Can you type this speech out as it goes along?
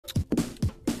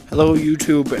Hello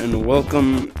YouTube and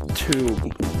welcome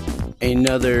to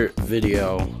another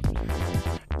video.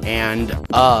 And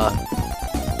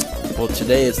well,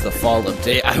 today is the fall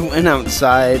update. I went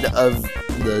outside of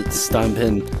the stump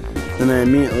and then I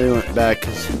immediately went back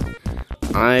because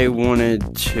I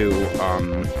wanted to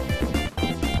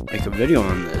make a video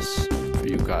on this for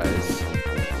you guys.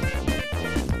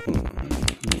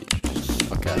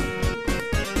 Okay.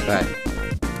 Right.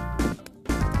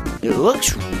 It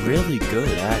looks really good,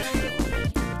 actually.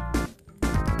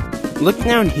 Look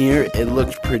down here, it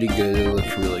looks pretty good. It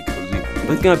looks really cozy.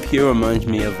 Looking up here reminds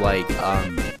me of, like,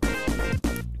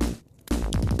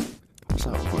 what's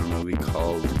that horror movie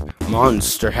called?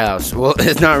 Monster House. Well,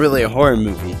 it's not really a horror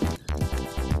movie.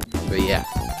 But yeah.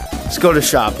 Let's go to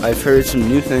shop. I've heard some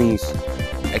new things.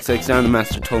 XX Sound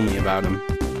Master told me about them.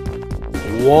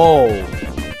 Whoa.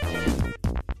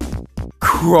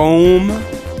 Chrome.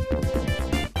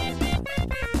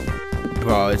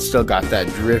 Bro, it's still got that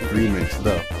drip remix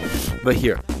though. But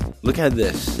here, look at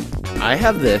this. I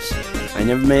have this. I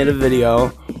never made a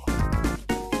video.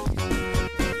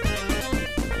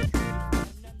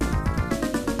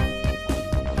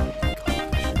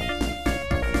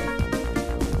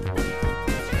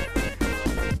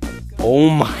 Oh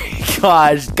my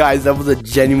gosh, guys, that was a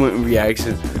genuine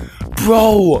reaction.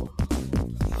 Bro,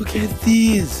 look at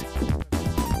these.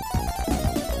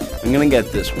 I'm gonna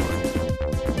get this one.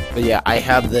 But yeah, I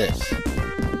have this.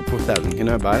 4,000. Can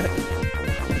I buy it?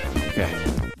 Okay.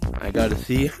 I gotta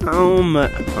see how much.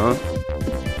 Huh?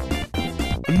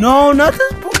 No, not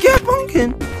this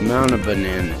pumpkin. Amount of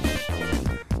bananas.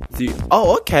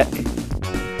 Oh, okay.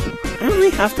 I only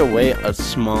have to wait a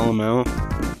small amount.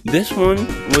 This one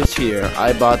was here.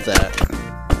 I bought that.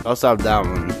 I also have that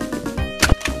one.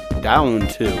 That one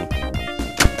too.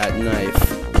 That knife.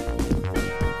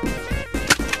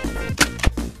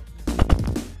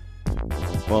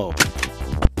 Whoa.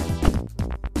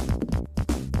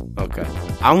 Okay.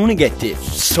 I want to get this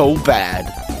so bad.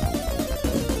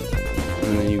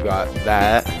 And then you got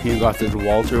that. You got this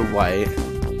Walter White.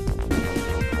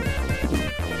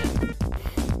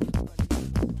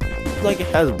 Like it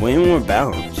has way more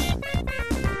balance.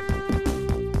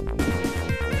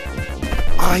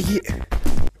 Ah, yeah.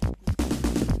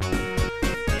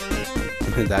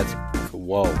 That's cool.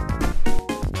 Whoa.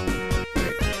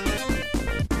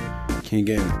 Can you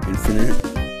get infinite?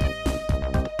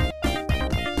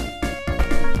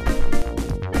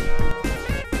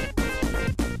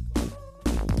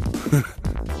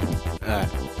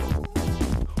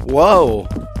 Whoa!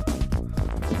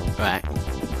 Alright.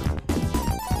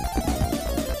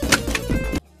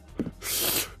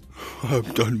 I'm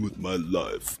done with my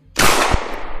life.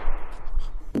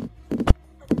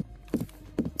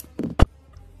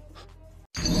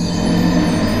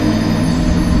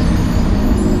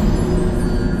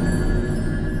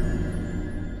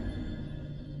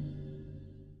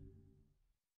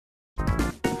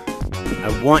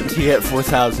 I want to get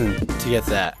 4,000 to get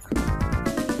that.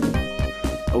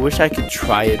 I wish I could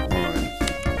try it on.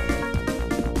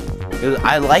 Because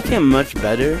I like it much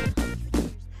better.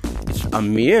 It's a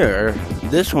mirror.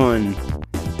 This one,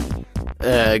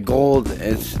 gold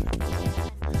is...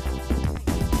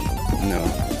 No.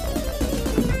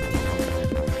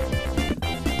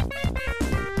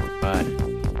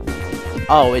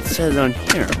 Oh, it says on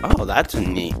here. Oh, that's a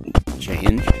neat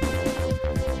change.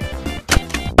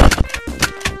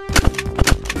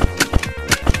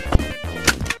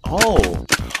 Oh,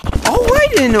 I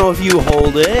didn't know if you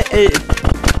hold it.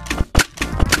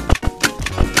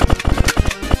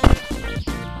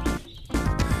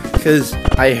 Because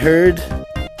I heard,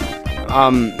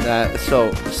 that,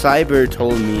 so, Cyber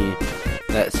told me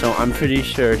that, so I'm pretty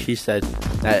sure he said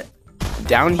that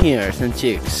down here, since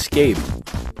he escaped,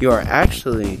 you're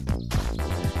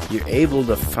able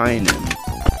to find him.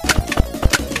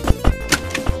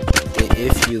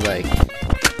 If you, like...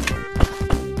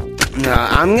 Nah,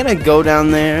 I'm gonna go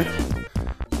down there.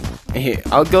 Here,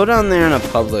 I'll go down there in a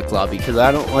public lobby because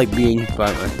I don't like being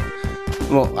by myself.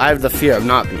 Well, I have the fear of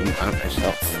not being by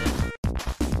myself.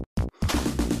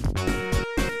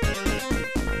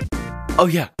 Oh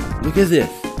yeah, look at this.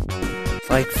 It's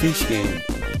like fish game.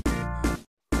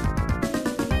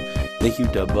 Thank you,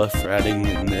 Dubba, for adding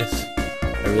in this.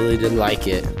 I really did like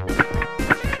it.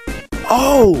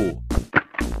 Oh!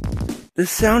 The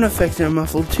sound effects are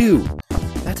muffled too.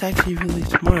 That's actually really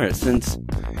smart, since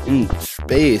in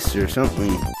space or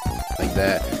something like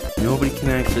that, nobody can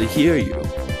actually hear you.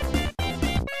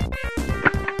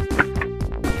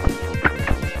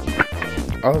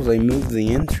 Oh, they moved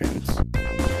the entrance.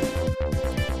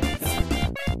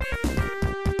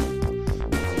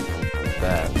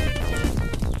 That.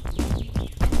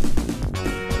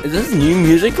 Is this new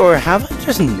music or have I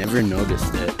just never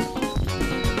noticed it?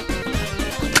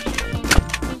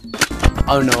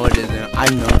 Oh no, it isn't.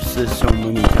 I've noticed this so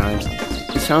many times.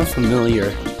 It sounds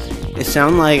familiar. It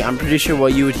sounds like, I'm pretty sure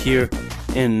what you would hear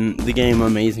in the game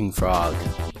Amazing Frog.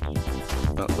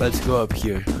 But let's go up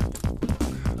here.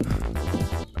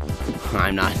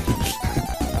 I'm not.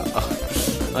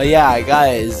 Oh yeah,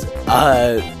 guys.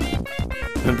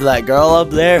 Remember that girl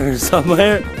up there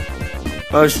somewhere?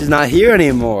 Oh, she's not here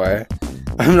anymore.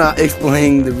 I'm not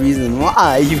explaining the reason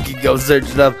why. You could go search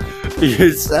it up for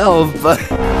yourself, but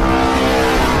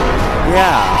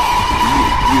yeah,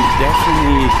 you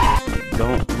definitely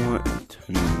don't want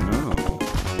to know.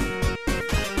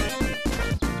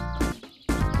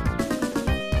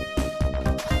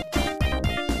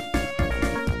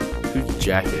 Whose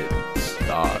jackets?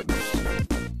 Dogs.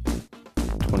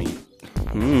 20.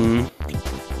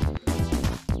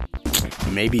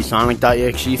 Maybe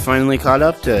Sonic.exe finally caught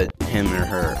up to him or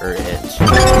her or it.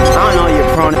 I don't know your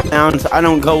pronouns. I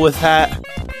don't go with that.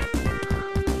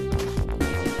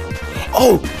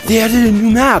 Oh, they added a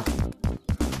new map.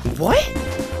 What?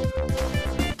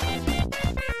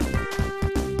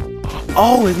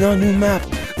 Oh, it's not a new map.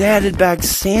 They added back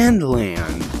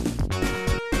Sandland.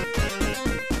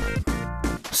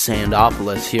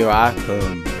 Sandopolis, here I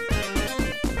come.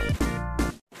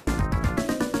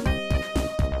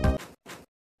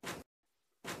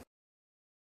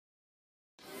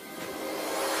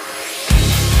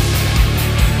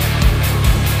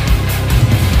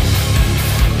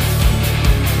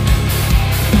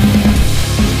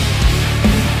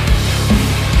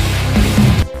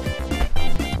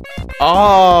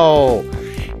 Oh,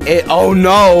 oh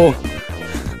no,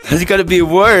 that's gonna be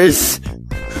worse.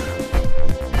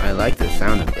 I like the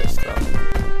sound of this though.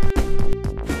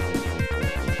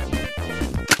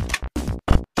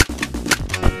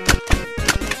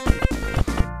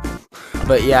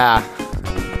 But yeah,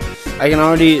 I can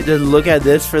already just look at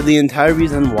this for the entire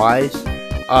reason why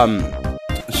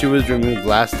she was removed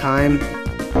last time.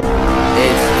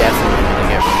 It's definitely gonna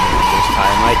get removed this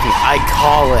time. I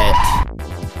call it.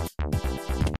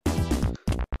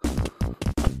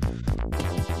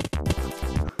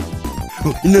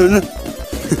 No, no.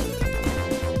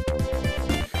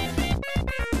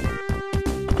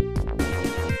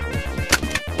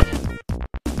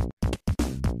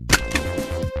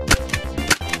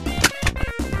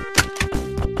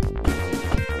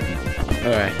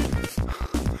 Alright.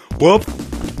 Whoop!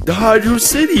 The Hydro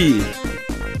City!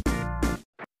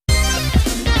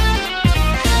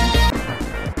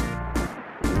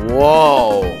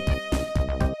 Whoa!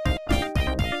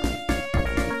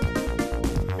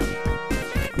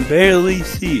 Barely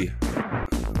see.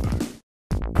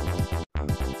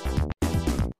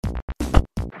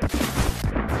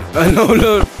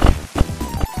 No.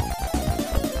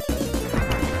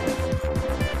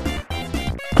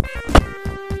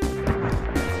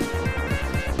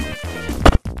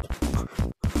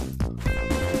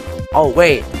 Oh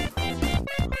wait.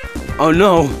 Oh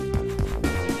no.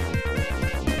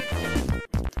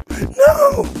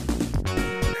 No.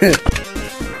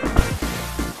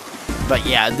 But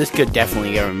yeah, this could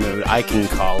definitely get removed. I can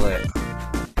call it.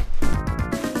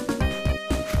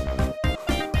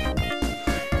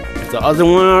 If the other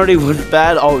one already was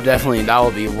bad, oh definitely that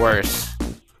will be worse.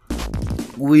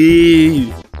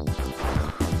 Wee.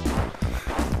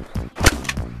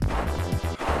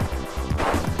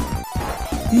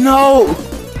 No!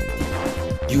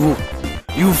 You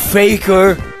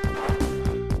faker!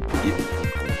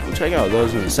 We'll check out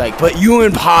those in a sec, but you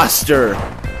imposter!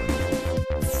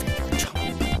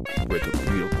 Where the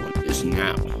real one is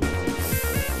now.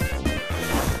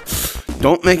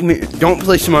 Don't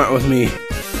play smart with me.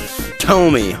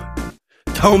 Tell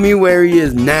me where he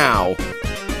is now.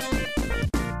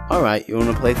 Alright, you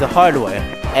wanna play the hard way,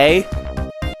 eh?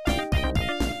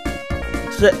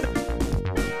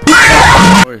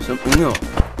 Or something, no.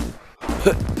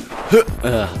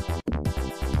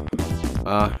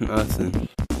 Nothing.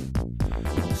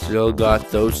 Still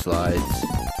got those slides.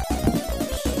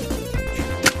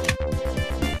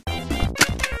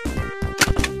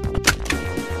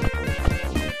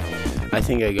 I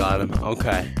think I got him.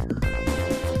 Okay.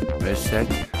 Wait a sec.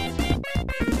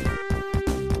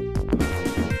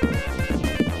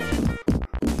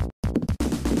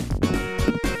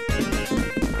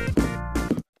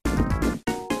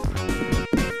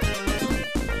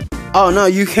 Oh no,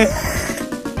 you can't.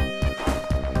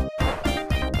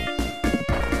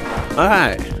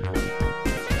 Alright.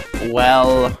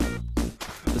 Well,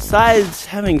 besides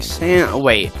having sand. Oh,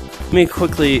 wait. Let me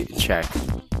quickly check.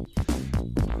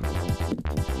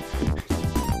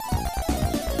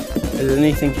 Has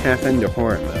anything happened to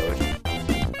horror mode?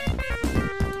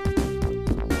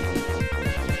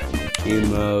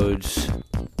 Game modes.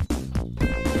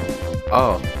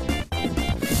 Oh.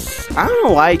 I don't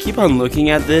know why I keep on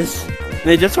looking at this. And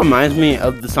it just reminds me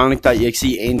of the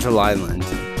Sonic.exe Angel Island.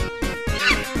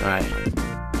 Alright.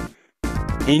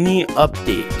 Any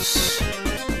updates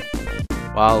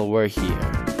while we're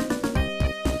here?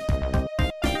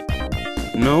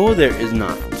 No, there is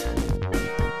not.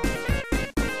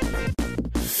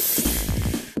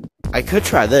 I could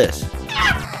try this.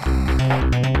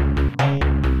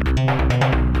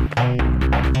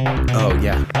 Oh,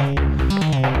 yeah.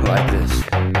 I like this.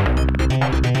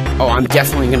 Oh, I'm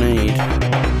definitely gonna need.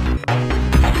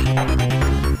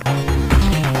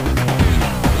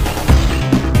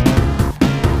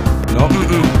 No,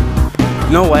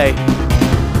 no way.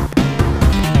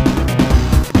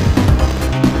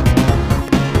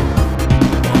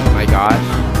 My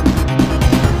gosh.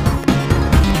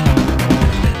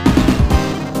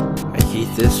 I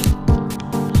hate this.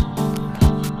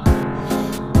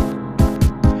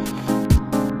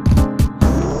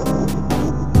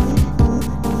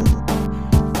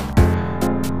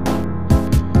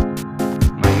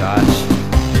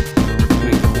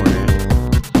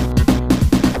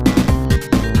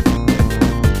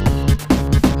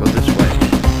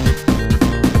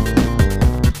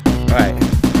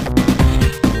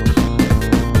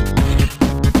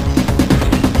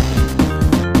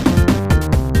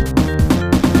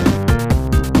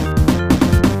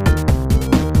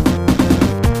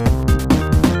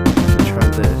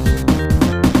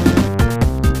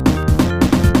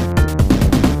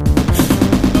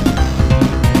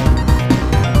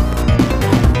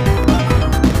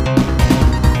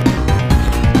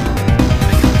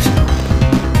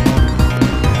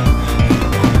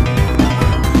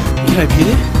 Can I beat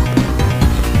it?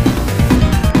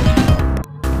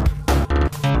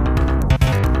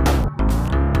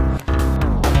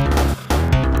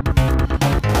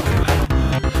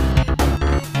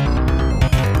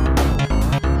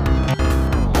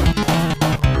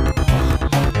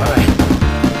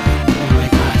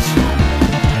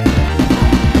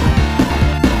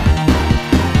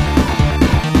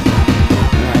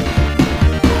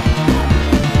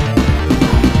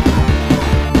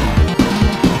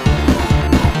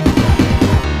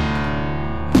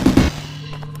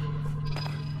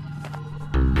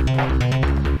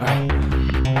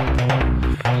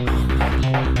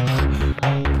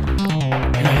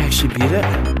 Can I actually beat it?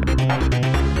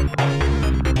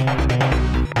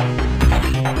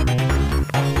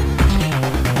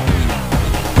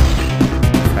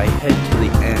 If I head to the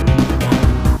end.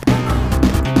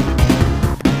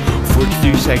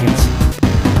 43 seconds.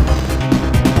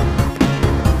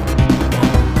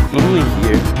 I'm only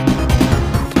here to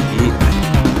beat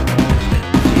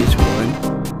phase 1.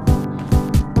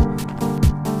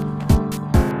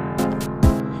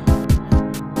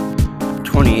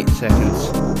 28 seconds.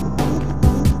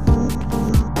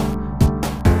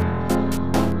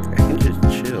 I can just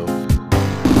chill.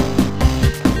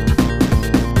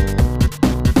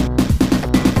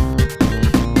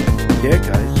 Yeah,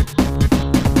 guys.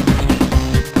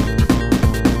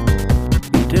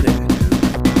 You did it. 9,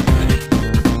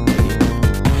 8,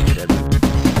 7,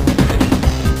 6,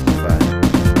 5,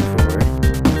 4,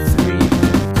 3,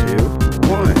 2,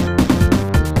 1.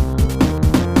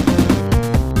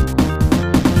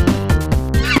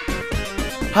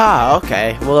 Ah,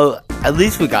 okay. Well, at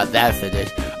least we got that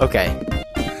finished. Okay.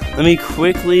 Let me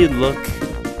quickly look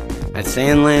at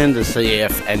Sandland to see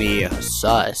if any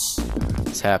sus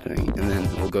is happening. And then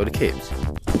we'll go to caves.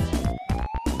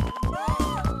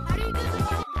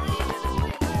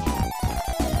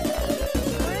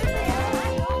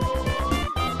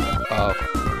 Oh.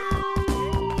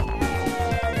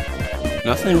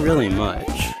 Nothing really much.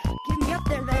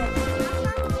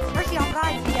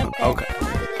 Okay.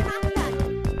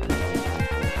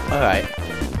 Alright.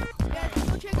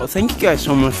 Well, thank you guys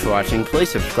so much for watching. Please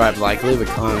subscribe, like, leave a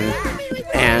comment.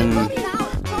 And,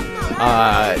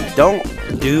 don't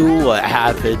do what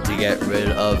happened to get rid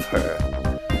of her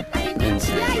in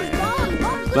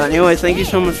Sandland. But anyway, thank you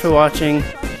so much for watching.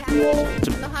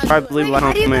 Subscribe, leave a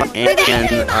comment,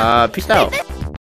 and, peace out.